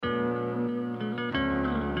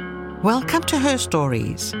Welcome to Her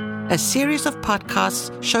Stories, a series of podcasts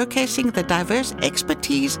showcasing the diverse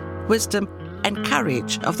expertise, wisdom, and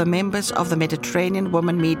courage of the members of the Mediterranean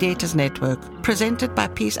Women Mediators Network, presented by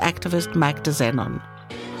peace activist Magda Zenon.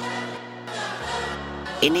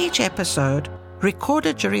 In each episode,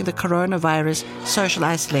 recorded during the coronavirus social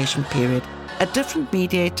isolation period, a different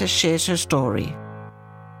mediator shares her story.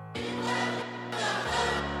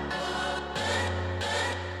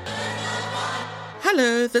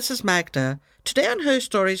 Hello, this is Magda. Today on Her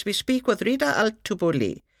Stories, we speak with Rida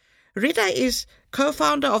Al-Touboli. Rida is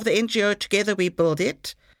co-founder of the NGO Together We Build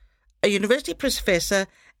It, a university professor,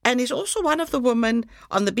 and is also one of the women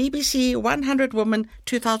on the BBC 100 Women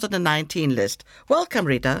 2019 list. Welcome,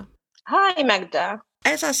 Rida. Hi, Magda.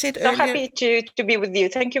 As I said so earlier, happy to be with you.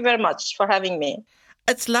 Thank you very much for having me.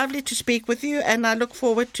 It's lovely to speak with you, and I look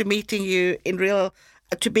forward to meeting you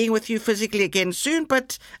to being with you physically again soon,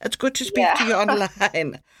 but it's good to speak to you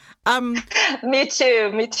online. Me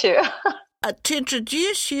too. To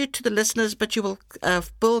introduce you to the listeners, but you will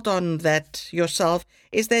build on that yourself,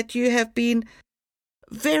 is that you have been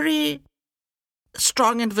very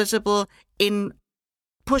strong and visible in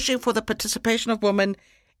pushing for the participation of women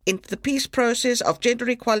in the peace process, of gender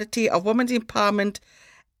equality, of women's empowerment,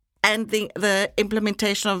 and the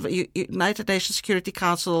implementation of United Nations Security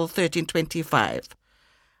Council 1325.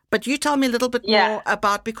 But you tell me a little bit more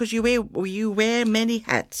about, because you wear many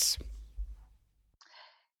hats.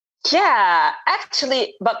 Yeah,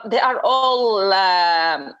 actually, but they are all,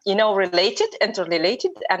 interrelated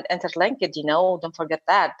and interlinked, don't forget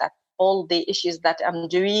that all the issues that I'm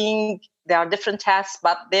doing, they are different hats,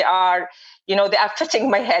 but they are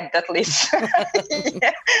fitting my head at least,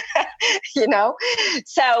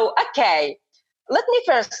 So, okay, let me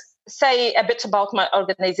first say a bit about my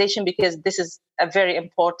organization, because this is a very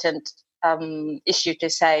important issue to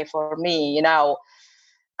say for me.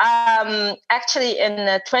 Actually, in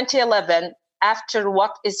 2011, after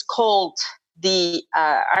what is called the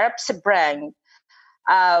Arab Spring,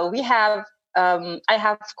 I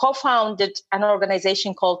have co-founded an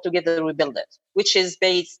organization called Together We Build It, which is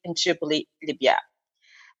based in Tripoli, Libya.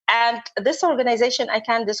 And this organization, I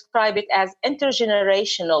can describe it as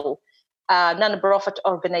intergenerational non-profit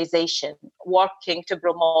organization working to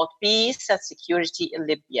promote peace and security in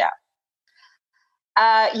Libya.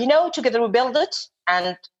 Together We Build It,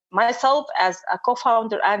 and myself as a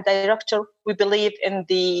co-founder and director, we believe in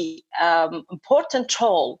the important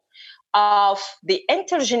role of the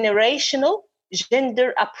intergenerational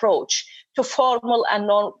gender approach to formal and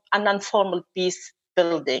non-formal peace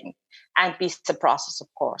building and peace process, of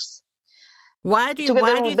course. Why do you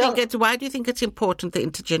think it's important, the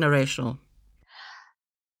intergenerational?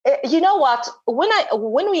 You know what? When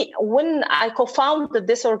I co-founded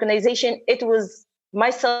this organization, it was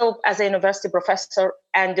myself as a university professor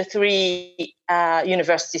and the three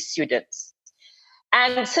university students.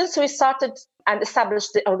 And since we started and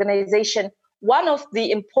established the organization, one of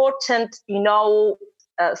the important,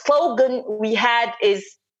 slogan we had is,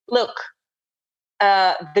 look,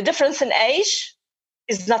 the difference in age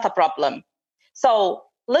is not a problem. So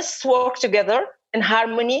let's work together in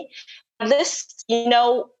harmony. Let's,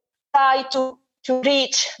 try to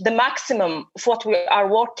reach the maximum of what we are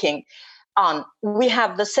working on. We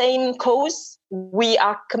have the same cause. We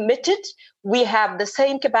are committed. We have the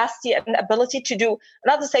same capacity and ability to do,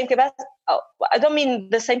 not the same capacity. I don't mean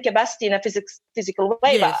the same capacity in a physical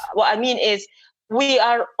way, yes. But what I mean is we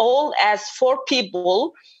are all, as four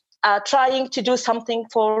people, trying to do something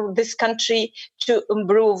for this country to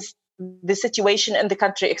improve the situation in the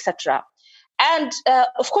country, etc. And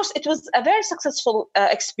of course, it was a very successful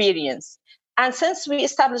experience. And since we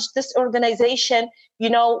established this organization,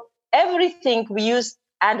 everything we used,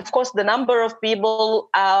 and of course, the number of people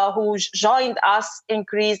who joined us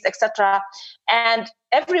increased, etc. And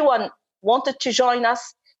everyone wanted to join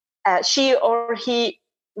us. She or he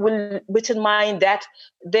will put in mind that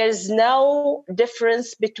there's no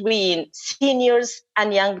difference between seniors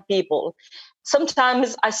and young people.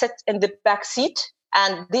 Sometimes I sit in the back seat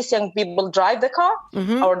and these young people drive the car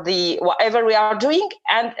or the whatever we are doing.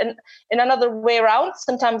 And in another way around,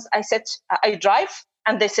 sometimes I drive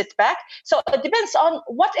and they sit back. So it depends on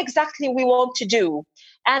what exactly we want to do.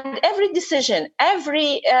 And every decision,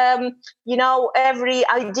 every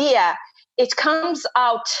idea, it comes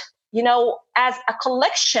out, as a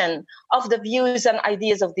collection of the views and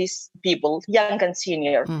ideas of these people, young and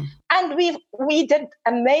senior. And we did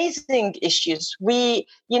amazing issues. A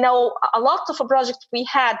lot of a project we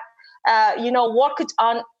had, worked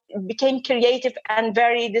on became creative and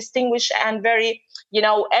very distinguished and very,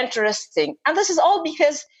 interesting. And this is all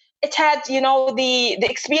because it had, the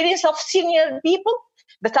experience of senior people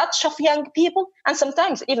the touch of young people, and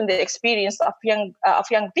sometimes even the experience of young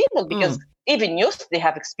people, because even youth, they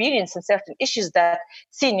have experience in certain issues that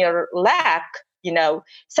senior lack,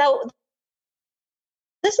 So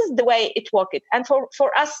this is the way it worked. And for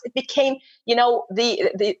us, it became,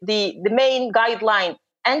 the main guideline.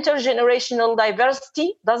 Intergenerational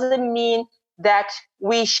diversity doesn't mean that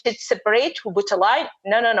we should separate, we put a line.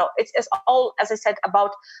 No. It's all, as I said,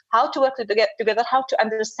 about how to work together, how to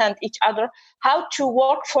understand each other, how to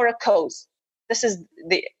work for a cause. This is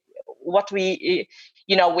what we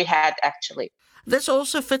had actually. This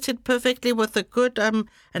also fits in perfectly with a good,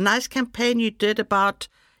 a nice campaign you did about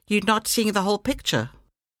you not seeing the whole picture.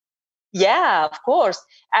 Yeah, of course.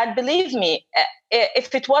 And believe me,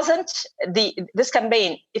 if it wasn't this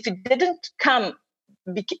campaign, if it didn't come,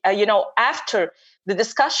 after the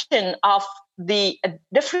discussion of the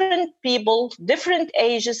different people, different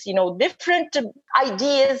ages, different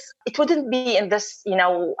ideas, it wouldn't be in this,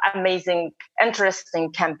 amazing,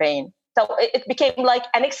 interesting campaign. So it became like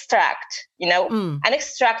an extract, an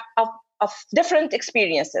extract of different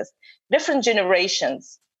experiences, different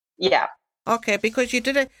generations. Yeah. Okay, because you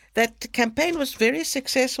did it. That campaign was very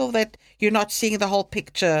successful, that you're not seeing the whole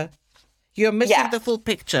picture. You're missing the full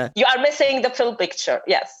picture. You are missing the full picture,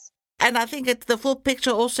 yes. And I think it's the full picture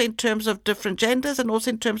also in terms of different genders and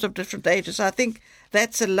also in terms of different ages. So I think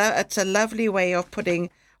that's it's a lovely way of putting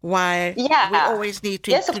why we always need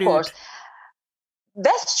to include. Yes, of course.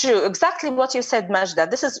 That's true. Exactly what you said, Majda.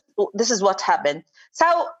 This is what happened. So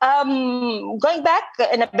going back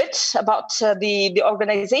in a bit about the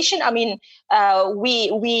organization, I mean,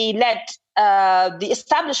 we led the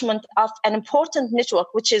establishment of an important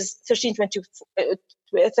network, which is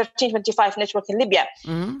 1325 network in Libya.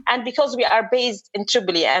 Mm-hmm. And because we are based in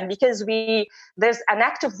Tripoli, and because there's an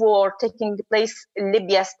active war taking place in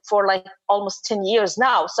Libya for like almost 10 years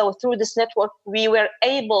now. So through this network, we were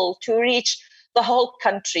able to reach the whole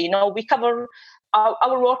country. We cover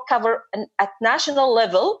our work at national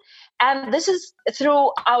level, and this is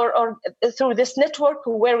through through this network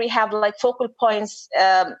where we have like focal points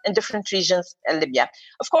in different regions in Libya.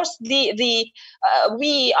 Of course, we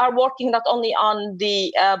are working not only on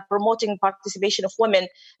the promoting participation of women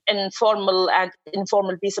in formal and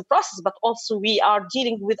informal peace process, but also we are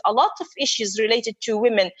dealing with a lot of issues related to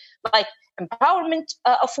women, like empowerment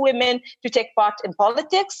of women to take part in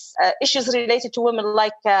politics, issues related to women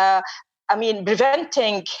like,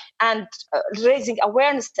 preventing and raising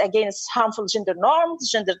awareness against harmful gender norms,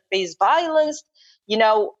 gender-based violence.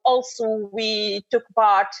 Also we took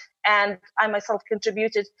part, and I myself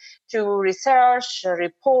contributed to research,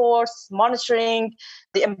 reports, monitoring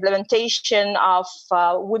the implementation of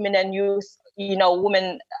women and youth,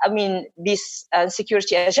 this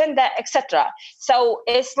security agenda, etc. So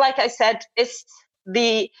it's like I said, it's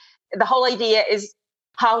the whole idea is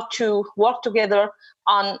how to work together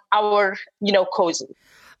on our, cause.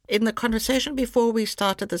 In the conversation before we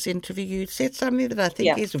started this interview, you said something that I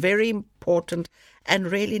think is very important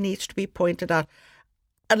and really needs to be pointed out.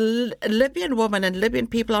 A Libyan woman and Libyan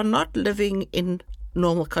people are not living in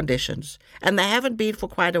normal conditions, and they haven't been for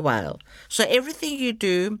quite a while. So everything you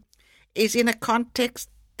do is in a context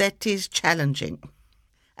that is challenging.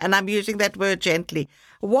 And I'm using that word gently.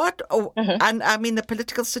 And I mean, the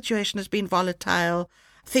political situation has been volatile.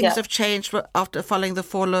 Things have changed after following the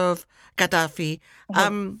fall of Gaddafi.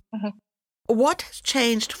 What has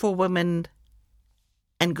changed for women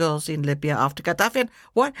and girls in Libya after Gaddafi?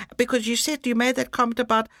 And because you made that comment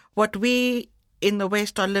about what we in the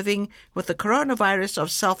West are living with the coronavirus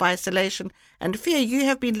of self-isolation and fear. You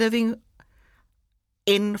have been living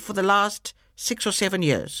in for the last 6 or 7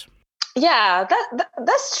 years. Yeah,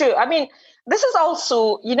 that's true. I mean, this is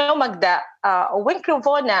also, Magda, when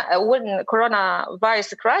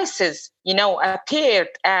coronavirus crisis, appeared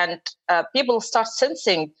and people start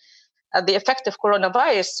sensing the effect of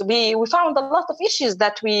coronavirus, we found a lot of issues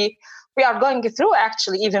that we are going through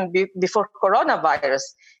actually even before coronavirus.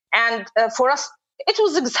 And for us, it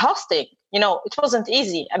was exhausting. It wasn't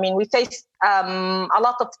easy. I mean, we faced a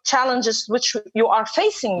lot of challenges which you are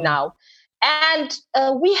facing now. And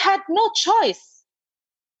we had no choice,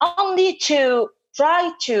 only to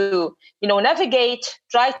try to, navigate,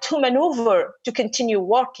 try to maneuver to continue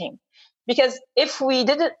working. Because if we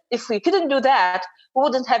couldn't do that, we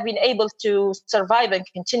wouldn't have been able to survive and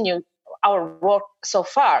continue our work so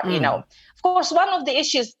far. Of course, one of the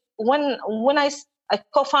issues when I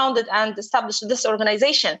co-founded and established this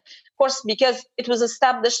organization, of course, because it was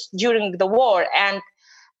established during the war, and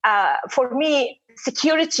for me,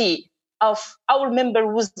 security of our member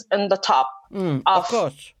was in the top of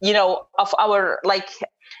course, of our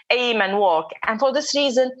aim and work. And for this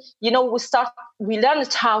reason, we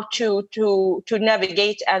learned how to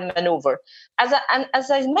navigate and maneuver. As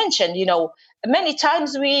I mentioned, many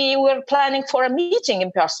times we were planning for a meeting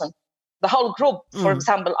in person, the whole group, for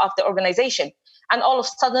example, of the organization. And all of a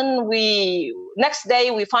sudden, next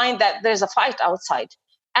day we find that there's a fight outside.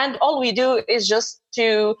 And all we do is just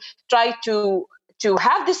to try to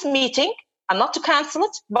have this meeting and not to cancel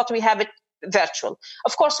it, but we have it virtual.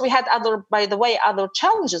 Of course, we had other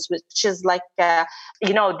challenges, which is like,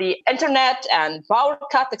 the internet and power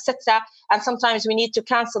cut, etc. And sometimes we need to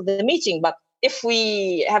cancel the meeting. But if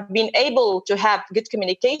we have been able to have good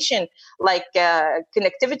communication, like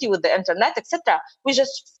connectivity with the internet, etc., we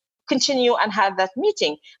just continue and have that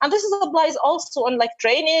meeting. And this applies also on like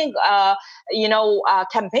training,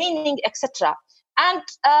 campaigning, etc. And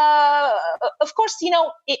of course,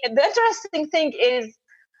 the interesting thing is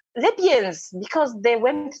Libyans, because they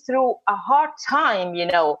went through a hard time,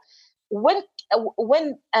 when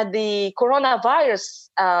the coronavirus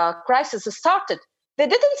crisis started, they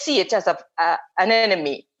didn't see it as an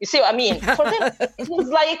enemy. You see what I mean? For them, it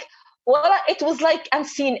was like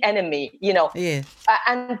unseen enemy, Yeah.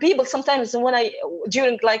 And people sometimes,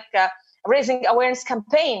 during like raising awareness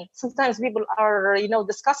campaign, sometimes people are,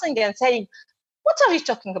 discussing and saying, "What are you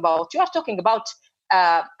talking about? You are talking about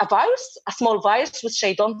a virus, a small virus, which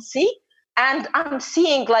I don't see." And I'm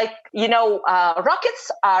seeing like,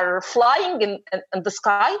 rockets are flying in the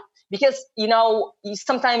sky, because,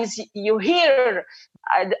 sometimes you hear,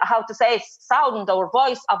 how to say, sound or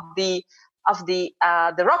voice of the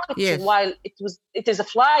rocket, yes, while it is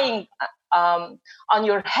flying on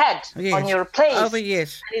your head, yes, on your place. Over,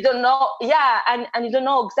 yes. And you don't know, and you don't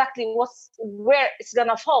know exactly where it's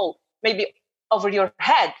gonna fall, maybe over your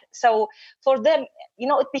head. So for them,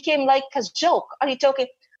 it became like a joke. Are you talking?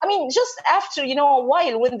 I mean, just after, a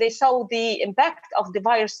while, when they saw the impact of the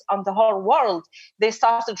virus on the whole world, they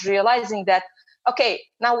started realizing that, okay,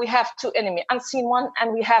 now we have two enemies, unseen one,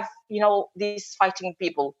 and we have, these fighting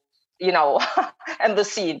people, and the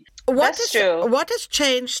scene. That's true. What has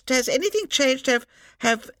changed? Has anything changed?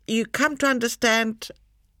 Have you come to understand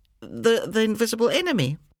the invisible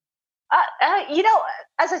enemy?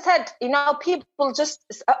 As I said, people just,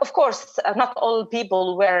 of course, not all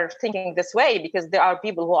people were thinking this way, because there are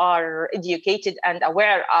people who are educated and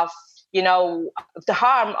aware of, the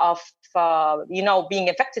harm of, being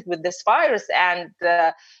infected with this virus, and,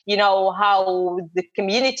 how the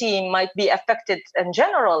community might be affected in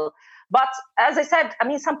general. But as I said, I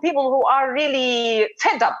mean, some people who are really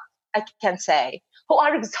fed up, I can say, who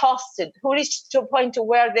are exhausted, who reach to a point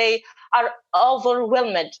where they are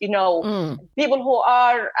overwhelmed, people who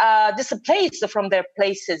are displaced from their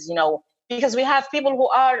places, because we have people who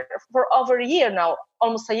are for over a year now,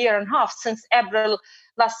 almost a year and a half, since April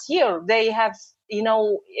last year, they have,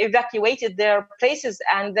 evacuated their places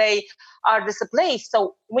and they are displaced.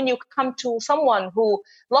 So when you come to someone who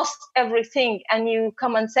lost everything and you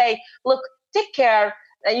come and say, look, take care,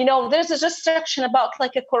 there's a restriction about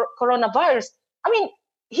like a coronavirus. I mean,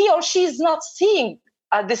 he or she is not seeing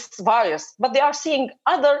this virus, but they are seeing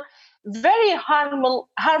other very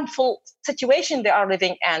harmful situation they are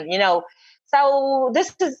living in, So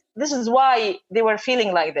this is why they were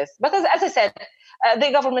feeling like this. But as I said,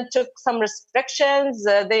 the government took some restrictions.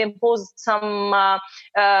 They imposed some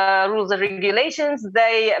rules and regulations.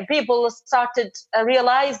 People started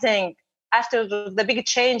realizing, after the big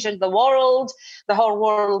change in the world, the whole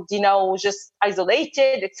world, just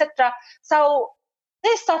isolated, etc. So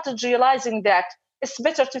they started realizing that it's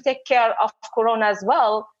better to take care of Corona as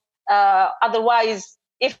well. Otherwise,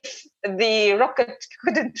 if the rocket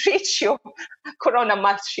couldn't reach you, Corona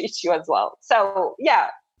might reach you as well. So,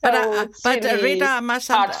 yeah. But really Rita, I must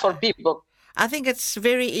hard for people. I think it's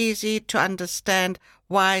very easy to understand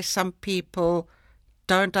why some people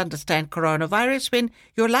don't understand coronavirus when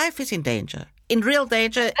your life is in danger, in real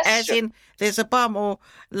danger, That's true. in there's a bomb, or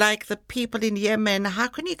like the people in Yemen. How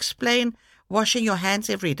can you explain washing your hands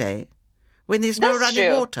every day when there's no That's running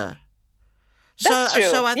true. water? That's true.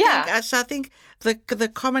 So I Yeah. think the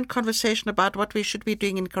common conversation about what we should be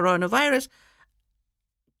doing in coronavirus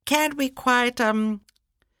can be quite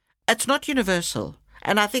it's not universal.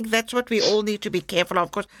 And I think that's what we all need to be careful of.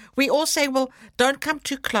 Of course, we all say, well, don't come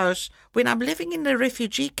too close. When I'm living in a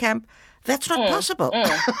refugee camp, that's not possible.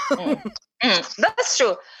 That's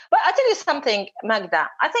true. But I'll tell you something, Magda.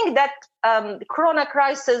 I think that the corona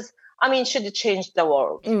crisis, should change the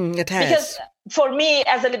world. It has. Because for me,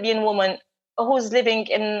 as a Libyan woman who's living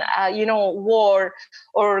in, war,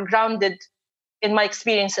 or grounded in my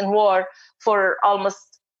experience in war for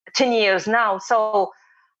almost 10 years now, so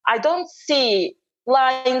I don't see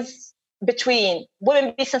lines between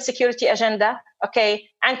women, peace and security agenda, okay,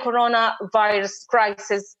 and coronavirus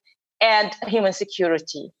crisis and human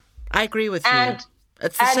security. I agree with And you.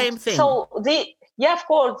 It's the same thing. So of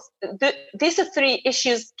course, these three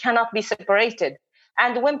issues cannot be separated.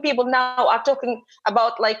 And when people now are talking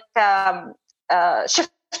about like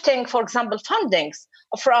shifting, for example, fundings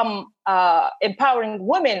from empowering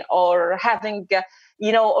women or having,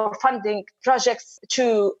 or funding projects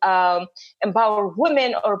to empower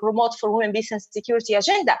women or promote for women peace and security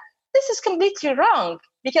agenda, this is completely wrong.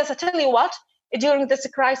 Because I tell you what, during this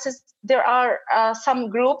crisis, there are some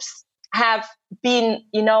groups have been,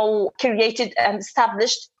 created and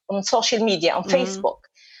established on social media, on Facebook.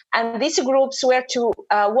 And these groups were to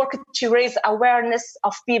work to raise awareness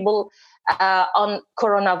of people on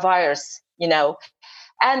coronavirus,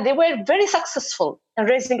 and they were very successful in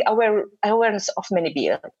raising awareness of many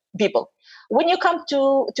people. When you come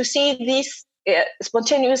to see these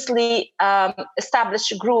spontaneously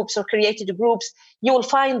established groups or created groups, you will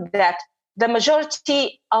find that the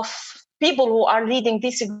majority of people who are leading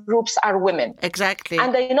these groups are women. Exactly.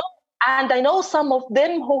 And I know some of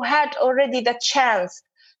them who had already the chance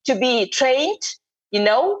to be trained,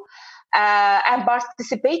 and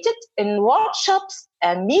participated in workshops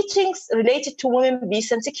and meetings related to women,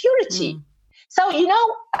 peace and security. So,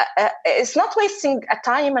 it's not wasting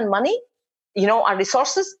time and money, our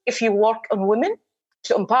resources, if you work on women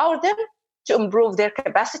to empower them, to improve their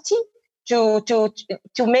capacity, to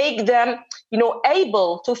make them,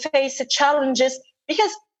 able to face the challenges.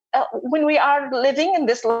 Because when we are living in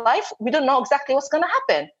this life, we don't know exactly what's going to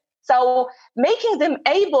happen. So making them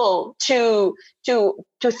able to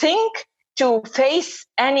think, to face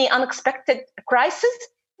any unexpected crisis,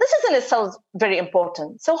 this is in itself very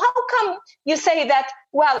important. So how come you say that,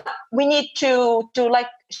 well, we need to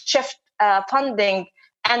shift funding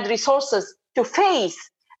and resources to face,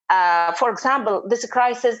 for example, this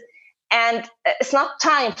crisis, and it's not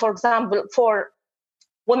time, for example, for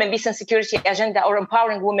women, peace and security agenda or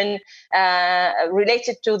empowering women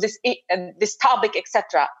related to this topic,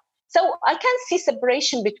 etc. So I can't see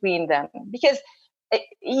separation between them, because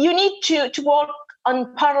you need to work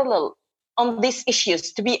on parallel on these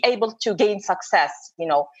issues to be able to gain success,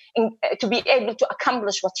 to be able to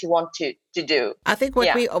accomplish what you want to do. I think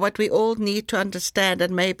what we all need to understand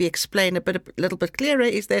and maybe explain a little bit clearer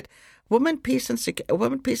is that women, peace and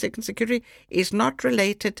security is not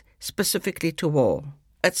related specifically to war.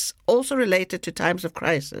 It's also related to times of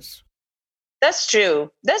crisis. That's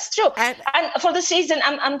true. And for this reason,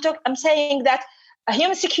 I'm saying that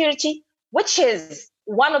human security, which is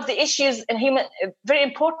one of the issues in very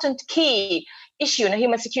important key issue in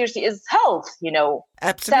human security, is health.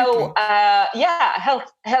 Absolutely. So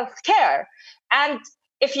health care. And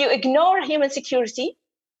if you ignore human security,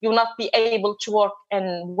 you will not be able to work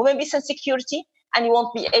in women, peace and security, and you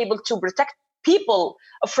won't be able to protect people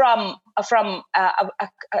from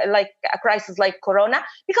like a crisis like corona,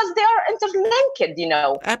 because they are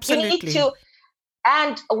interlinked. Absolutely. You need to.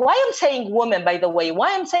 And why I'm saying women, by the way,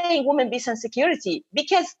 why I'm saying women, peace and security,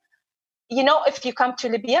 because if you come to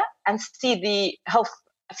Libya and see the health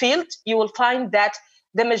field, you will find that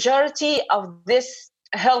the majority of this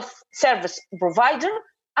health service provider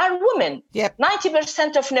are women. Yep.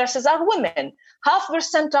 90% of nurses are women.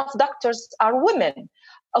 0.5% of doctors are women.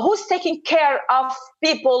 Who's taking care of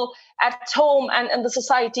people at home and in the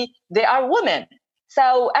society? They are women.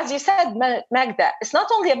 So, as you said, Magda, it's not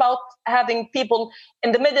only about having people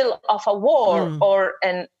in the middle of a war or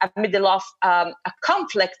in the middle of a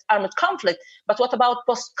armed conflict, but what about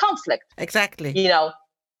post-conflict? Exactly.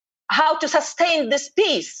 How to sustain this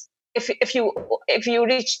peace if you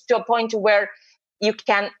reach to a point where you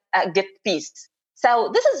can get peace. So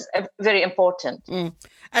this is very important.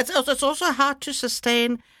 It's also hard to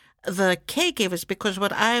sustain the caregivers, because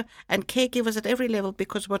and caregivers at every level,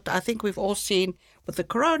 because what I think we've all seen with the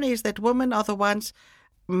corona is that women are the ones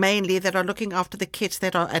mainly that are looking after the kids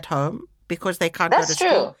that are at home because they can't go to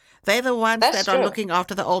school. They're the ones that are looking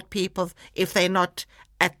after the old people if they're not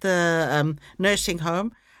at the nursing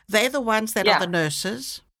home. They're the ones that are the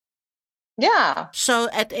nurses. Yeah. So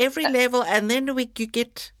at every level, and then you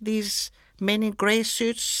get these men in grey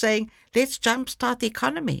suits saying, let's jumpstart the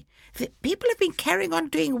economy. People have been carrying on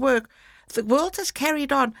doing work. The world has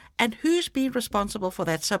carried on. And who's been responsible for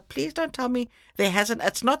that? So please don't tell me there hasn't.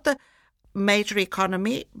 It's not the major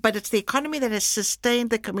economy, but it's the economy that has sustained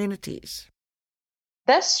the communities.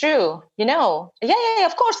 That's true. Yeah,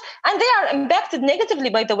 of course. And they are impacted negatively,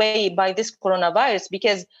 by the way, by this coronavirus,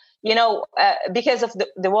 because because of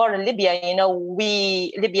the war in Libya,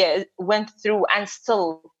 Libya went through and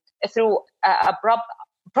still through a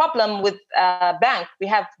problem with bank. We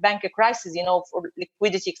have bank crisis, for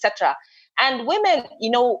liquidity, etc. And women,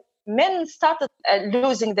 men started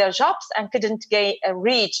losing their jobs and couldn't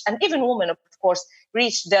reach, and even women, of course,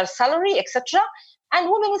 reach their salary, etc. And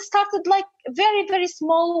women started like very, very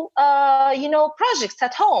small, projects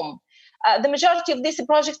at home. The majority of these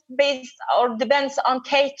projects based or depends on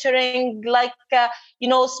catering, like,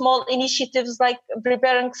 small initiatives like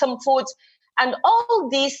preparing some foods. And all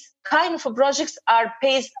these kind of projects are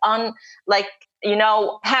based on, like,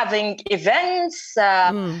 having events,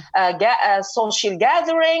 social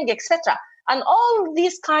gathering, etc. And all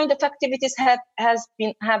these kind of activities have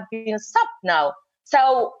been stopped now.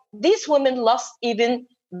 So these women lost even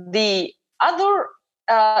the other,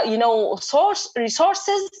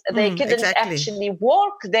 resources. They couldn't actually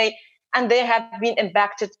work. They have been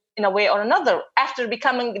impacted in a way or another after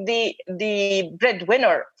becoming the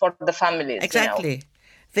breadwinner for the families. Exactly.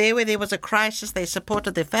 There, where there was a crisis, they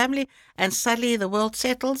supported their family, and suddenly the world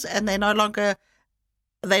settles, and they no longer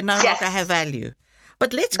have value.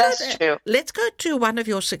 But let's go to one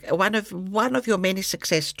of your many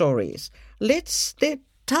success stories.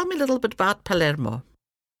 Tell me a little bit about Palermo.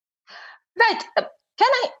 Right.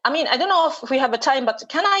 I don't know if we have a time, but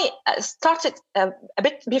can I start it a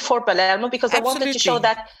bit before Palermo? Because Absolutely.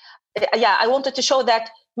 I wanted to show that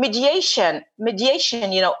mediation,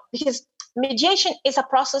 because mediation is a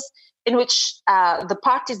process in which the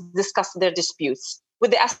parties discuss their disputes with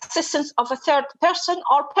the assistance of a third person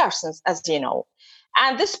or persons, as you know.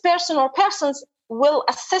 And this person or persons will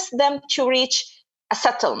assist them to reach a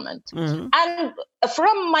settlement. Mm-hmm. And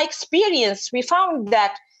from my experience, we found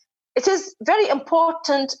that it is very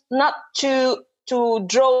important not to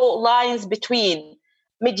draw lines between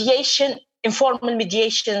mediation, informal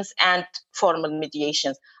mediations, and formal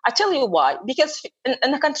mediations. I tell you why. Because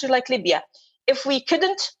in a country like Libya, if we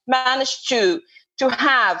couldn't manage to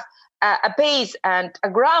have a base and a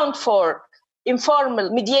ground for informal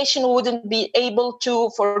mediation, we wouldn't be able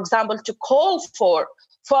to, for example, to call for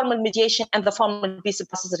formal mediation and the formal peace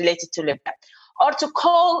process related to Libya, or to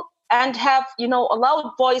call and have, a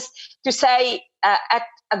loud voice to say at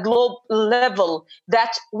a global level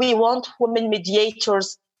that we want women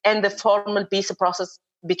mediators in the formal peace process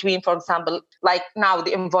between, for example, like now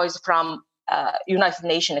the envoys from United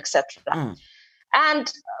Nations, etc.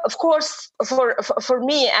 And of course, for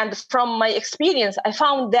me and from my experience, I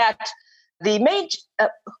found that the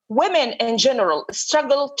women in general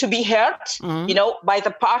struggle to be heard, by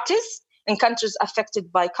the parties in countries affected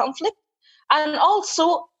by conflict, and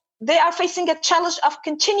also they are facing a challenge of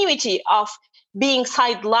continuity of being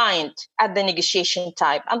sidelined at the negotiation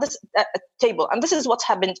table. And this is what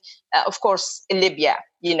happened, of course, in Libya,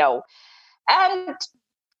 And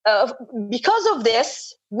because of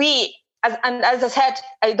this, as I said,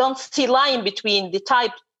 I don't see line between the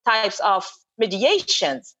types of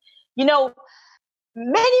mediations.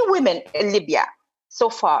 Many women in Libya so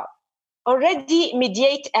far already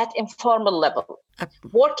mediate at informal level,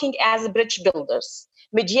 working as bridge builders,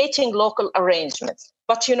 mediating local arrangements.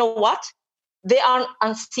 But you know what? They are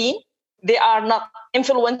unseen. They are not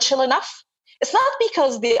influential enough. It's not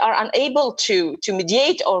because they are unable to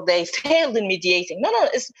mediate or they failed in mediating. No,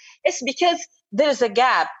 it's because there is a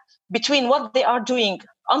gap between what they are doing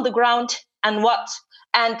on the ground and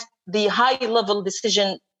the high level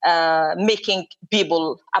decision making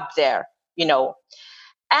people up there,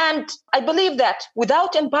 And I believe that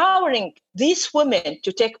without empowering these women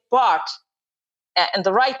to take part in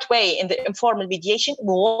the right way in the informal mediation,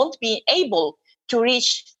 we won't be able to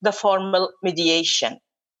reach the formal mediation.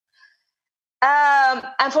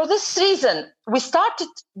 And for this reason, we started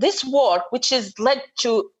this work, which has led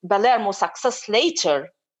to Palermo's success later.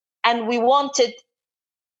 And we wanted,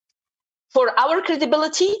 for our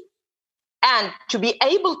credibility and to be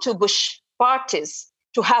able to push parties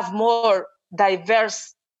to have more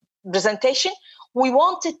diverse representation, we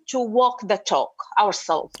wanted to walk the talk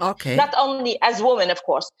ourselves. Okay. Not only as women, of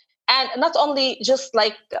course, and not only just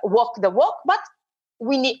like walk the walk, but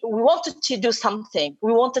we wanted to do something.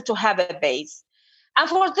 We wanted to have a base. And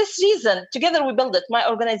for this reason, together we built it. My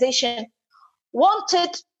organization wanted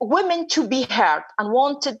women to be heard and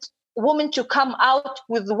wanted women to come out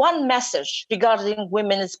with one message regarding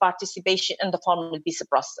women's participation in the formal peace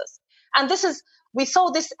process. And we saw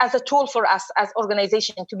this as a tool for us as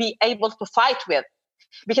organization to be able to fight with.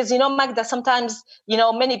 Because, Magda, sometimes,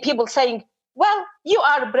 many people saying, well, you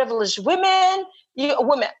are privileged women.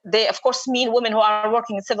 Women, they of course mean women who are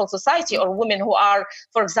working in civil society or women who are,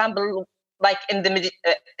 for example, like in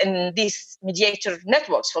these mediator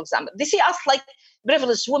networks, for example. They see us like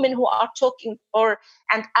privileged women who are talking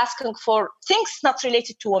and asking for things not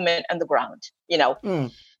related to women on the ground,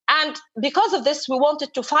 And because of this, we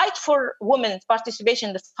wanted to fight for women's participation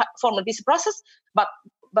in the formal peace process, but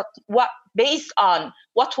what based on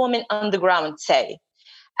what women on the ground say.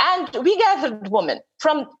 And we gathered women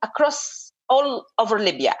from across all over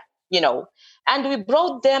Libya, and we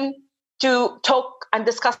brought them to talk and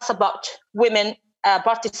discuss about women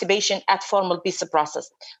participation at formal peace process.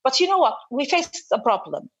 But you know what? We faced a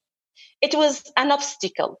problem. It was an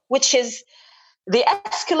obstacle, which is the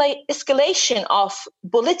escalation of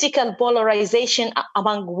political polarization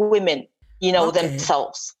among women,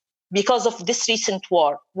 themselves, because of this recent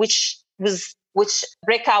war, which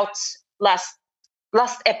break out last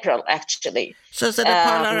April, actually. So is it a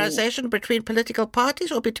polarization between political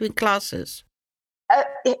parties or between classes?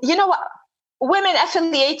 Women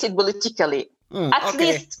affiliated politically. At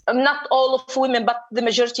least not all of women, but the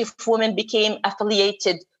majority of women became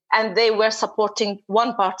affiliated, and they were supporting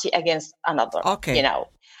one party against another.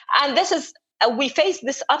 And this is we faced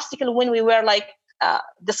this obstacle when we were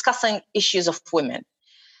discussing issues of women,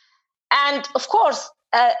 and of course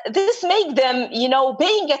this made them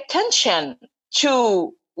paying attention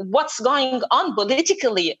to what's going on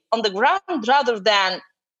politically on the ground, rather than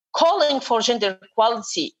calling for gender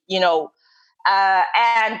equality,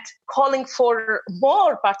 and calling for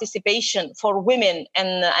more participation for women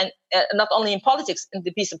and not only in politics, in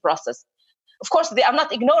the peace process. Of course, they are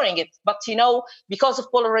not ignoring it, but because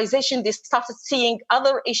of polarization, they started seeing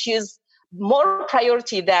other issues more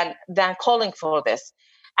priority than calling for this.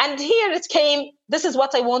 And here it came. This is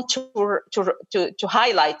what I want to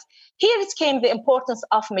highlight. Here it came the importance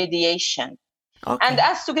of mediation. And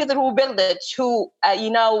as Together We Build It, who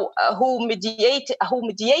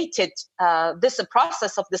mediated this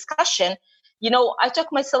process of discussion, I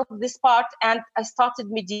took myself this part and I started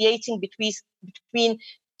mediating between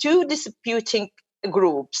two disputing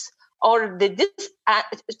groups, or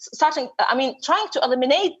trying to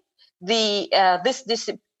eliminate this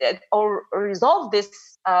or resolve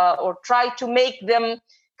this, or try to make them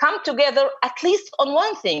come together at least on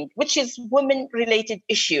one thing, which is women-related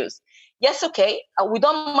issues. Yes, we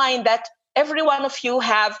don't mind that every one of you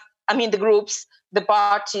have, the groups, the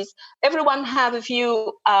parties, everyone have a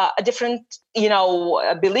few different,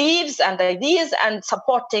 beliefs and ideas and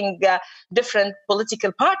supporting different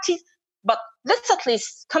political parties. But let's at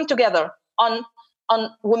least come together on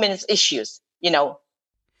women's issues,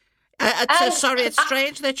 It's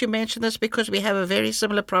strange that you mention this, because we have a very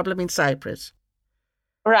similar problem in Cyprus.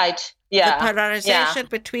 Right. Yeah. The polarization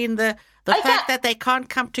between the fact that they can't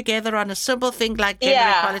come together on a simple thing like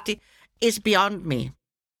gender equality is beyond me.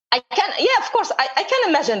 Of course, I can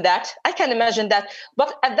imagine that.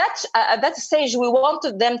 But at that stage, we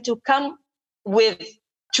wanted them to come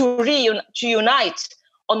to unite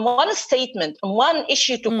on one statement, on one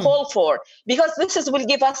issue to call for, because this will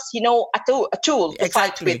give us, a tool to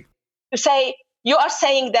fight with, to say, you are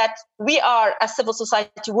saying that we are, as civil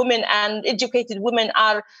society women and educated women,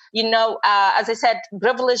 are, as I said,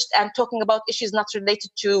 privileged and talking about issues not related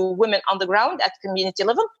to women on the ground at community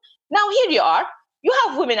level. Now here you are. You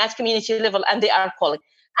have women at community level and they are calling.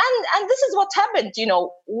 And this is what happened.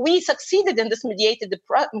 We succeeded in this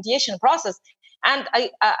mediation process. And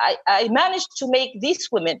I managed to make these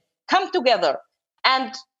women come together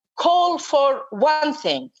and call for one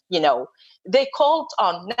thing, They called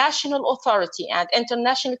on national authority and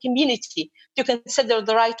international community to consider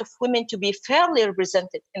the right of women to be fairly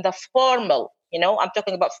represented in the formal, I'm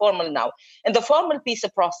talking about formal now, in the formal peace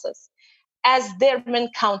process as their men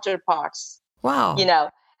counterparts. Wow.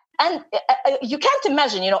 And you can't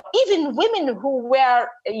imagine, even women who were,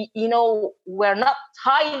 were not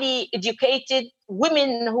highly educated,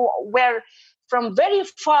 women who were from very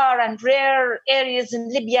far and rare areas in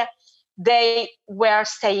Libya, they were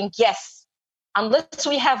saying yes. Unless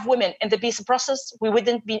we have women in the peace process, we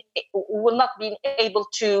will not be able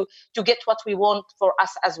to get what we want for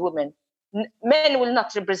us as women. Men will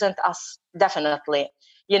not represent us, definitely,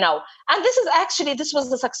 And this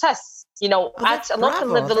was a success, at a local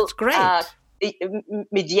level. That's great.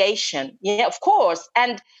 Mediation, of course.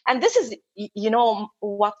 And this is,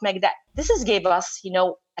 what Magda, gave us,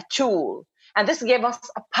 a tool, and this gave us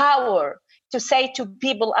a power to say to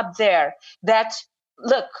people up there that,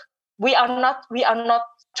 look, we are not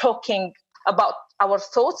talking about our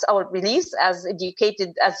thoughts, our beliefs as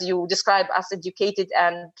educated, as you describe us, educated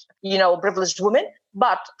and, privileged women.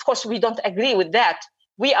 But of course, we don't agree with that.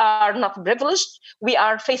 We are not privileged. We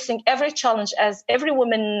are facing every challenge as every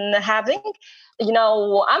woman having.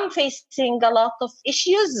 I'm facing a lot of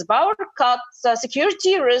issues, power cuts,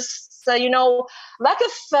 security risks, lack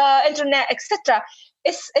of internet, etc.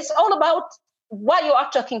 It's all about why you are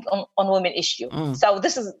talking on women issue. So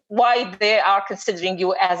this is why they are considering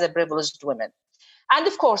you as a privileged woman. And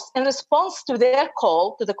of course, in response to their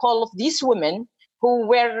call, to the call of these women who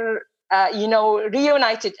were,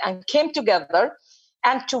 reunited and came together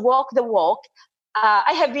and to walk the walk,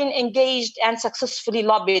 I have been engaged and successfully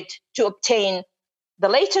lobbied to obtain the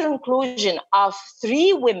later inclusion of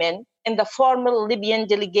 3 women in the formal Libyan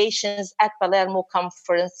delegations at Palermo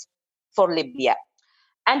Conference for Libya.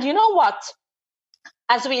 And you know what?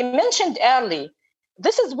 As we mentioned earlier,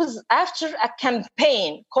 this was after a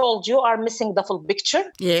campaign called "You Are Missing the Full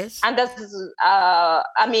Picture." Yes, and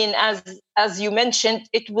as you mentioned,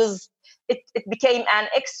 it became an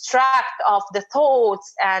extract of the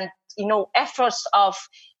thoughts and efforts of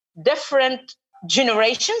different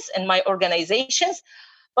generations in my organizations.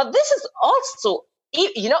 But this is also,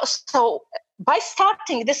 so by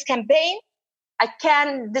starting this campaign, I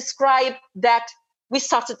can describe that we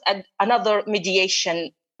started another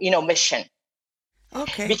mediation, mission.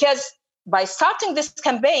 Okay. Because by starting this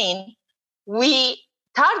campaign, we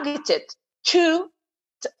targeted two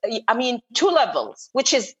levels,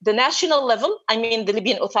 which is the national level, the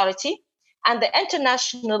Libyan Authority, and the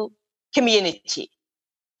international community.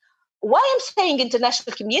 Why I'm saying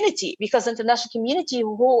international community? Because international community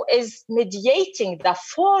who is mediating the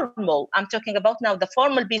formal, I'm talking about now the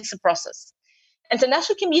formal peace process.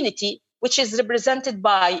 International community, which is represented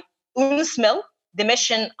by UNSMIL, the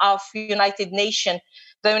mission of the United Nations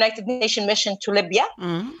mission to Libya,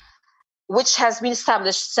 which has been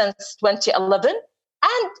established since 2011,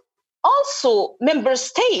 and also member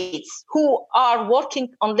states who are working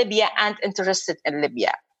on Libya and interested in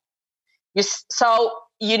Libya.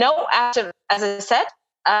 After, as I said,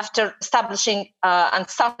 after establishing and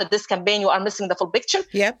started this campaign, "You Are Missing the Full Picture,"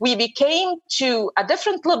 yep, we became to a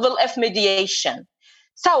different level of mediation.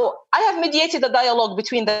 So I have mediated a dialogue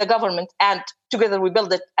between the government, and together we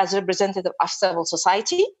built it as representative of civil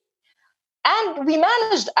society. And we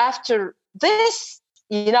managed after this,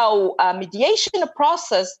 mediation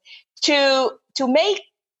process to make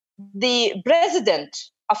the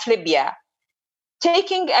president of Libya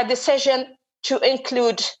taking a decision to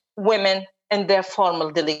include women in their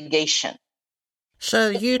formal delegation.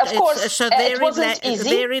 So therein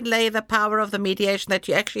lay the power of the mediation, that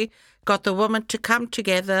you actually got the women to come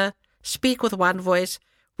together, speak with one voice,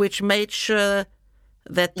 which made sure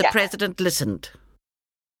that the president listened.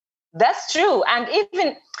 That's true. And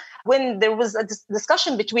even when there was a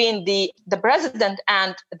discussion between the president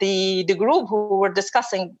and the group who were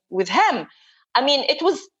discussing with him,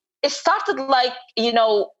 it started like,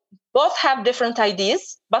 both have different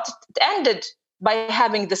ideas, but it ended by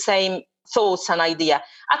having the same thoughts and idea.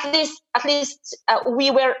 At least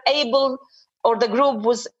we were able, or the group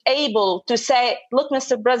was able to say, look,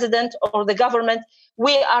 Mr. President or the government,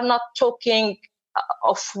 we are not talking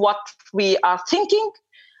of what we are thinking.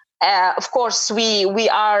 Of course, we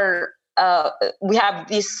have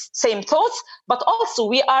these same thoughts, but also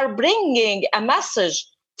we are bringing a message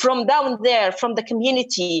from down there, from the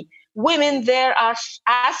community. Women there are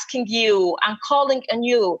asking you and calling on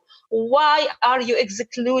you, why are you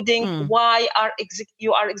excluding? Why are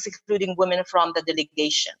you excluding women from the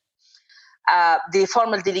delegation, the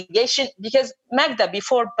formal delegation? Because Magda,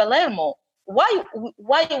 before Palermo, why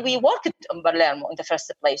we worked on Palermo in the first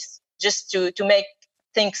place? Just to make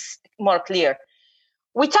things more clear,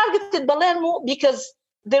 we targeted Palermo because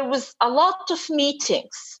there was a lot of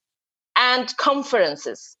meetings and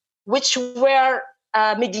conferences which were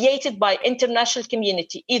mediated by international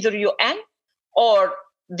community, either UN or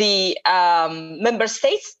the member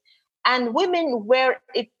states, and women were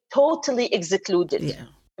totally excluded. Yeah.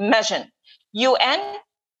 Imagine UN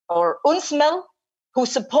or UNSMIL,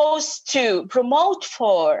 who's supposed to promote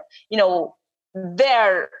for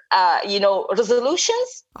their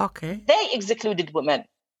resolutions. Okay, they excluded women.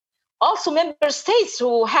 Also, member states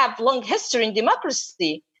who have long history in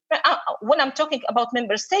democracy. When I'm talking about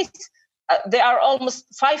member states, there are almost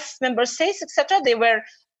 5 member states, etc. They were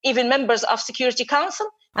even members of Security Council,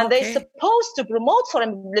 and they're supposed to promote for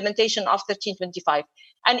implementation of 1325.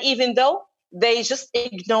 And even though they just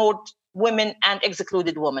ignored women and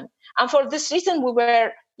excluded women. And for this reason, we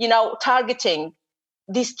were, targeting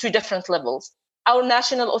these 2 different levels: our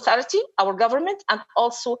national authority, our government, and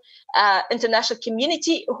also international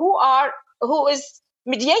community who is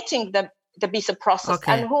mediating the peace process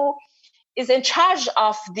and who is in charge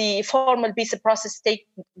of the formal peace process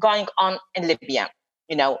going on in Libya.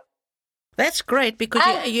 That's great,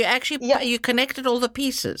 because you actually you connected all the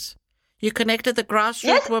pieces. You connected the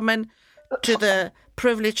grassroots woman to the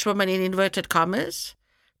privileged woman in inverted commas,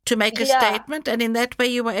 to make a statement, and in that way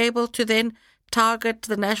you were able to then target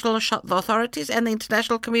the national authorities and the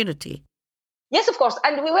international community. Yes, of course.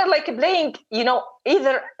 And we were like playing,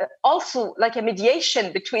 either also like a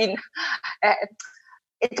mediation between,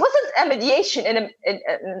 it wasn't a mediation in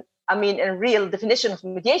real definition of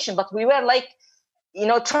mediation, but we were like,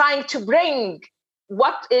 trying to bring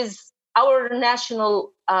what is our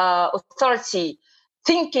national authority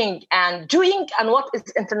thinking and doing, and what is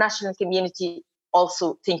international community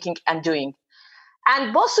also thinking and doing.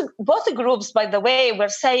 And both groups, by the way, were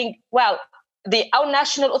saying, well, our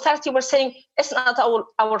national authority were saying it's not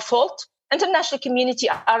our fault. International community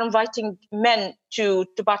are inviting men to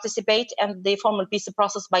participate in the formal peace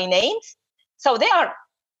process by names. So they are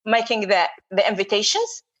making the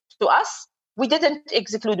invitations to us. We didn't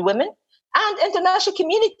exclude women. And international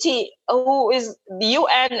community, who is the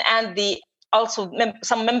UN and also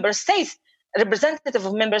some member states, representative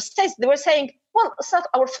of member states, they were saying, well, it's not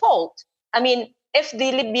our fault. I mean, if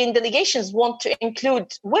the Libyan delegations want to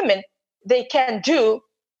include women, they can do.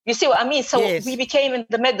 You see what I mean? So yes. We became in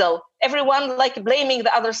the middle. Everyone like blaming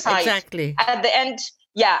the other side. Exactly. At the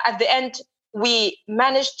end, we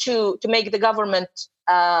managed to make the government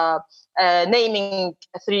naming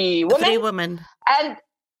 3 women. 3 women.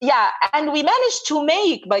 And we managed to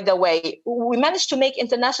make, by the way,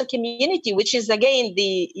 international community, which is again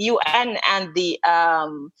the UN and the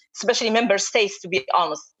especially member states, to be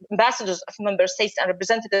honest, ambassadors of member states and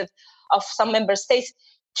representatives of some member states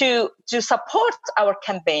to support our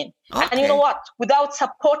campaign. Okay. And you know what? Without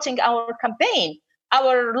supporting our campaign,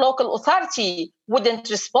 our local authority wouldn't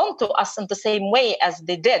respond to us in the same way as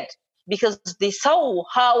they did, because they saw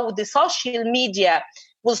how the social media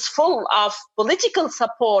was full of political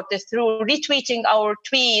support through retweeting our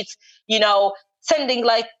tweets, sending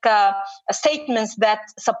like statements that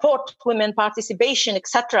support women participation,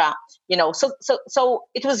 etc. So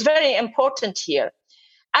it was very important here.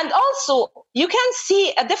 And also, you can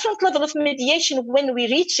see a different level of mediation when we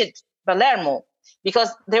reached Palermo, because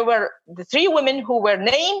there were the 3 women who were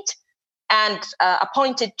named and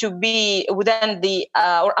appointed to be within the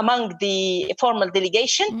or among the formal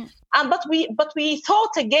delegation. But we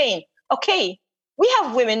thought again, okay, we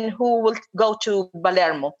have women who will go to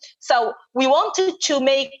Palermo. So we wanted to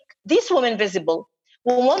make these women visible.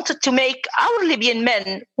 We wanted to make our Libyan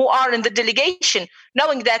men who are in the delegation,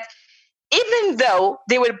 knowing that even though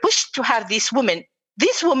they were pushed to have these women,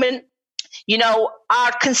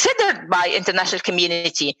 are considered by international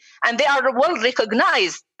community, and they are well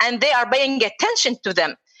recognized, and they are paying attention to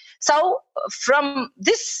them. So from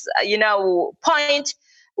this, point,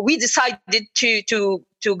 we decided to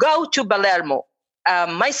go to Palermo.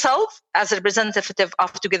 Myself, as a representative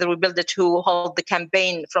of Together We Build It, who hold the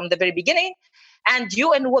campaign from the very beginning, and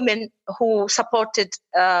UN Women, who supported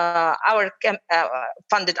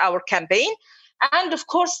funded our campaign. And of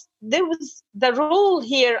course, there was the role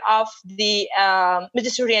here of the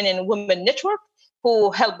Mediterranean Women Network, who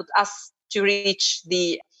helped us to reach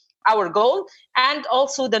our goal, and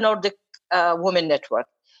also the Nordic Women Network.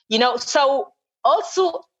 So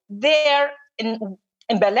also there in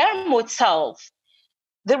Palermo itself,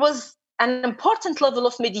 there was an important level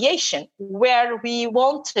of mediation where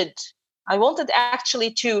I wanted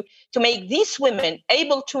actually to make these women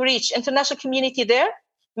able to reach international community there,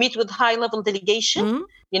 meet with high-level delegation,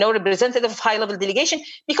 representative of high-level delegation,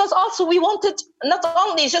 because also we wanted not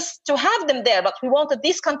only just to have them there, but we wanted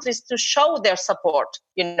these countries to show their support,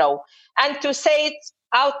 and to say it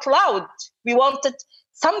out loud. We wanted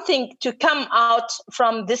something to come out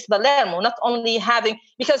from this Palermo, not only having,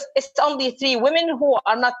 because it's only 3 women who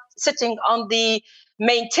are not sitting on the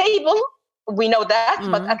main table. We know that,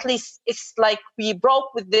 but at least it's like we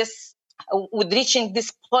broke with this, with reaching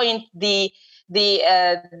this point, the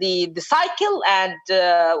cycle, and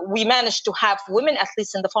we managed to have women at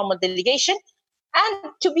least in the formal delegation.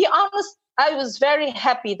 And to be honest, I was very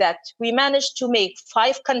happy that we managed to make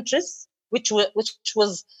 5 countries, which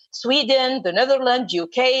was Sweden, the Netherlands,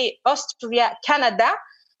 UK, Austria, Canada,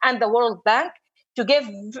 and the World Bank, to give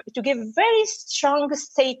very strong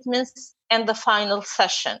statements in the final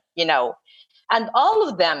session, and all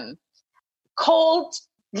of them called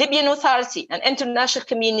Libyan Authority and international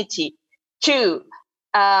community to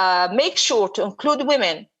make sure to include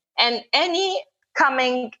women in any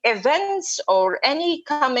coming events or any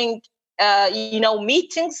coming,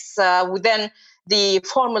 meetings within the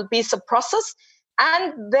formal peace process.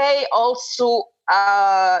 And they also,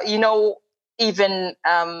 even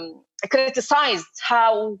criticized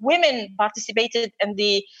how women participated in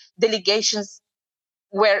the delegations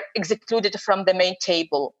were excluded from the main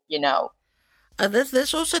table,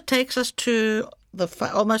 This also takes us to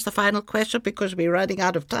almost the final question because we're running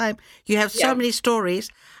out of time. You have so many stories.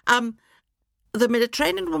 The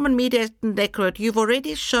Mediterranean Women Media Network, you've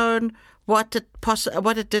already shown what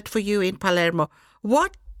it did for you in Palermo.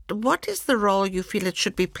 What is the role you feel it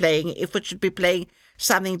should be playing, if it should be playing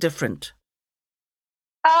something different?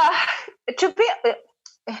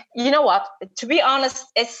 You know what? To be honest,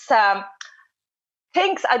 it's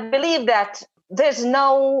things. I believe that there's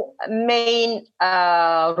no main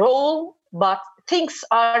role, but things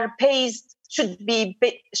are based should be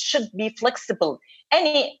flexible.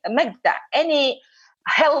 Any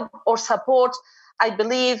help or support, I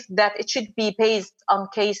believe that it should be based on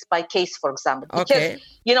case by case, for example. Okay.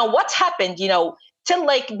 Because what happened, till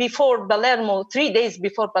like before Palermo, 3 days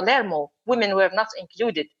before Palermo, women were not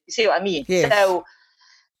included. You see what I mean? Yes. So,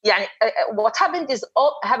 what happened is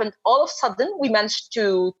all of a sudden we managed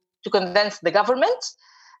to convince the government,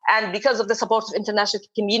 and because of the support of international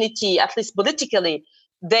community, at least politically,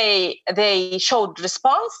 they showed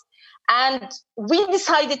response, and we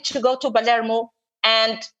decided to go to Palermo,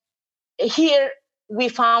 and here we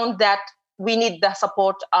found that we need the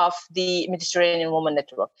support of the Mediterranean Women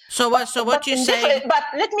Network. So what you say? But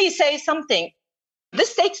let me say something.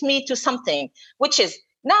 This takes me to something, which is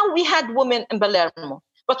now we had women in Palermo,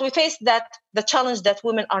 but we faced the challenge that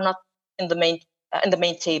women are not in the main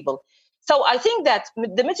table. So I think that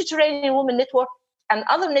the Mediterranean Women Network and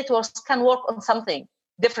other networks can work on something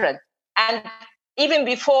different. And even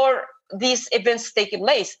before these events take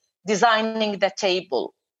place, designing the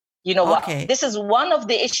table. Okay. What? This is one of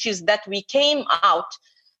the issues that we came out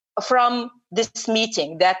from this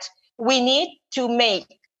meeting, that we need to make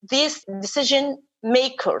these decision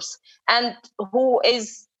makers, and who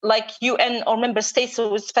is like UN or member states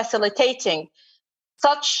who is facilitating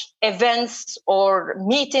such events or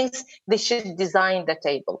meetings, they should design the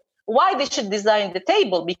table. Why they should design the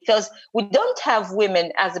table? Because we don't have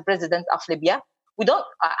women as the president of Libya. We don't,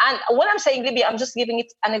 and when I'm saying Libya, I'm just giving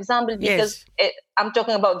it an example because I'm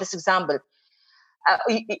talking about this example.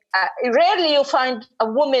 Rarely you find a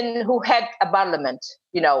woman who had a parliament,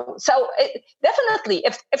 So definitely,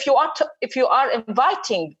 if you are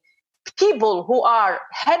inviting people who are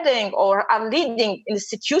heading or are leading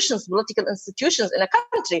institutions, political institutions in a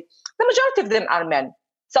country, the majority of them are men.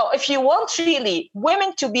 So if you want really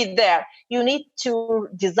women to be there, you need to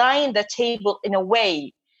design the table in a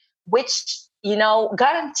way which,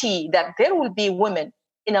 guarantee that there will be women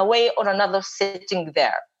in a way or another sitting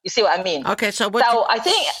there. You see what I mean? Okay, so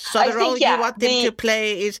the role you want them to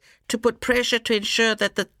play is to put pressure to ensure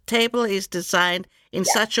that the table is designed in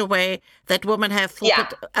such a way that women have full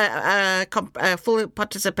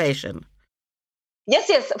participation.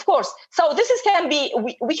 Yes, of course. So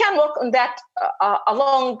we can work on that a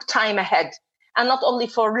long time ahead, and not only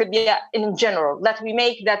for Libya in general. That we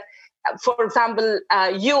make that, for example,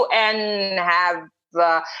 UN have.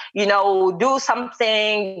 Do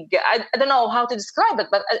something. I don't know how to describe it,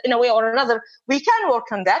 but in a way or another, we can work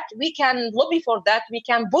on that. We can lobby for that. We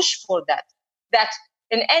can push for that. That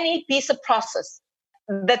in any piece of process,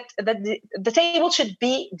 that the table should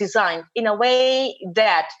be designed in a way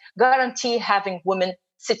that guarantee having women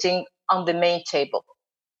sitting on the main table.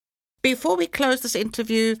 Before we close this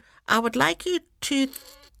interview, I would like you to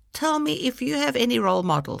tell me if you have any role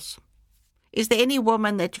models. Is there any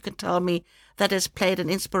woman that you can tell me that has played an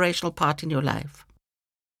inspirational part in your life?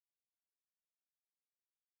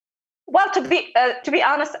 Well, to be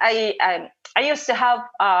honest, I used to have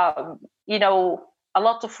a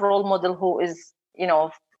lot of role model who is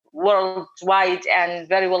worldwide and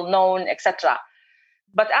very well known, etc.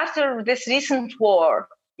 But after this recent war,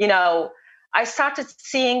 I started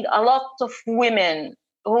seeing a lot of women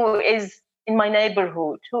who is in my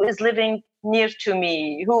neighborhood, who is living near to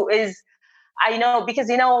me, who is. I know because,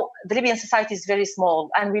 the Libyan society is very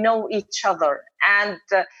small and we know each other. And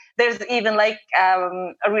there's even like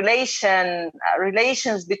relations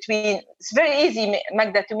between, it's very easy,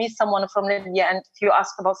 Magda, to meet someone from Libya. And if you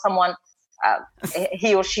ask about someone,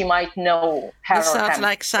 he or she might know her. This sounds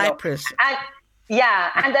like Cyprus.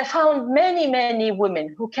 And I found many, many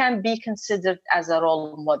women who can be considered as a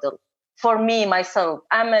role model. For me, myself,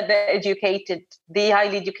 I'm the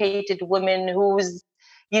highly educated woman who's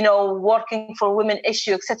working for women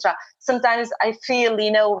issue, etc. Sometimes I feel,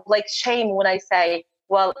 like shame when I say,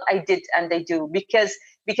 well, I did and they do, because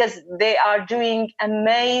they are doing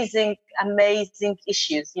amazing, amazing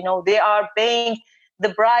issues. They are paying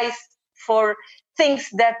the price for things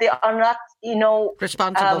that they are not,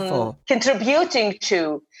 responsible for, contributing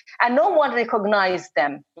to, and no one recognized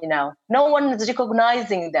them. No one is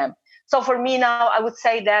recognizing them. So for me now, I would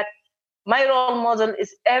say that my role model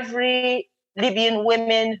is every Libyan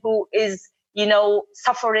woman who is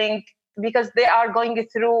suffering, because they are going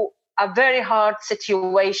through a very hard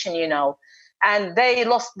situation, and they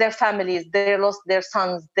lost their families, they lost their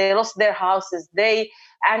sons, they lost their houses,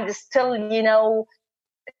 and still,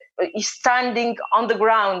 standing on the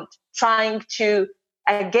ground, trying to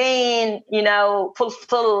again,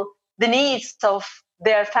 fulfill the needs of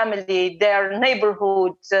their family, their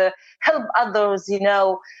neighborhood, help others,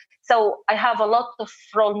 So I have a lot of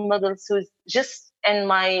role models who's just in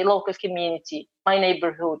my local community, my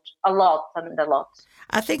neighborhood, a lot and a lot.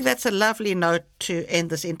 I think that's a lovely note to end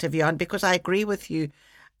this interview on, because I agree with you.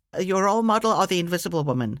 Your role model are the invisible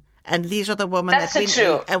women, and these are the women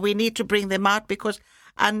we need to bring them out, because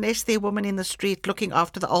unless they're women in the street looking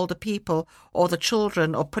after the older people or the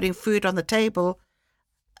children or putting food on the table,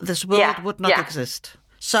 this world would not exist.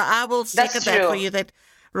 So I will second that for you, that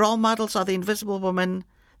role models are the invisible women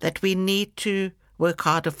that we need to work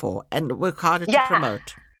harder for and work harder to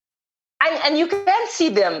promote. And you can see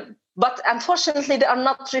them, but unfortunately they are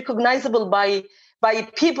not recognizable by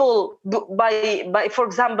people, by for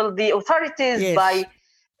example, the authorities,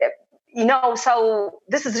 so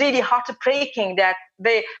this is really heartbreaking that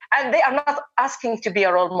they are not asking to be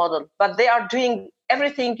a role model, but they are doing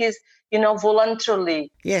everything is,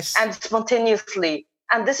 voluntarily and spontaneously.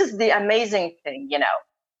 And this is the amazing thing,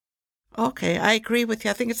 Okay, I agree with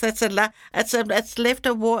you. I think it's left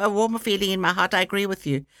a warmer feeling in my heart. I agree with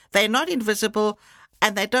you. They're not invisible,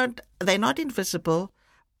 and they're not invisible,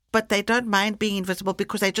 but they don't mind being invisible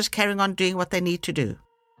because they're just carrying on doing what they need to do.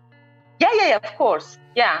 Yeah, of course.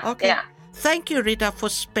 Yeah. Okay. Yeah. Thank you, Rita, for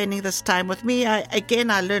spending this time with me. I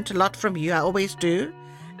learned a lot from you. I always do.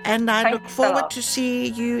 And I look forward to see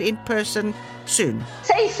you in person soon.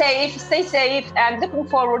 Stay safe, and looking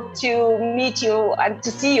forward to meet you and to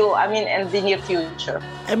see you, in the near future.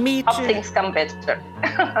 Me too. Hope things come better.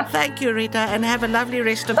 Thank you, Rita, and have a lovely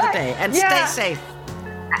rest of the day. And stay safe.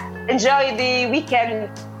 Enjoy the weekend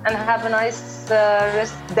and have a nice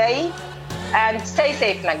rest day. And stay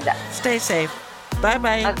safe like that. Stay safe.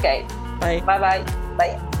 Bye-bye. Okay. Bye. Bye-bye.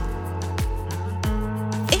 Bye.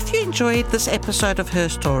 If you enjoyed this episode of Her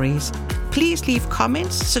Stories, please leave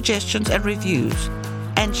comments, suggestions, and reviews,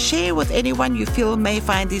 and share with anyone you feel may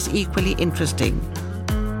find this equally interesting.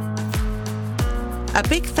 A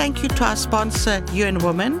big thank you to our sponsor, UN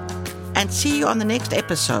Women, and see you on the next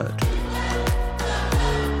episode.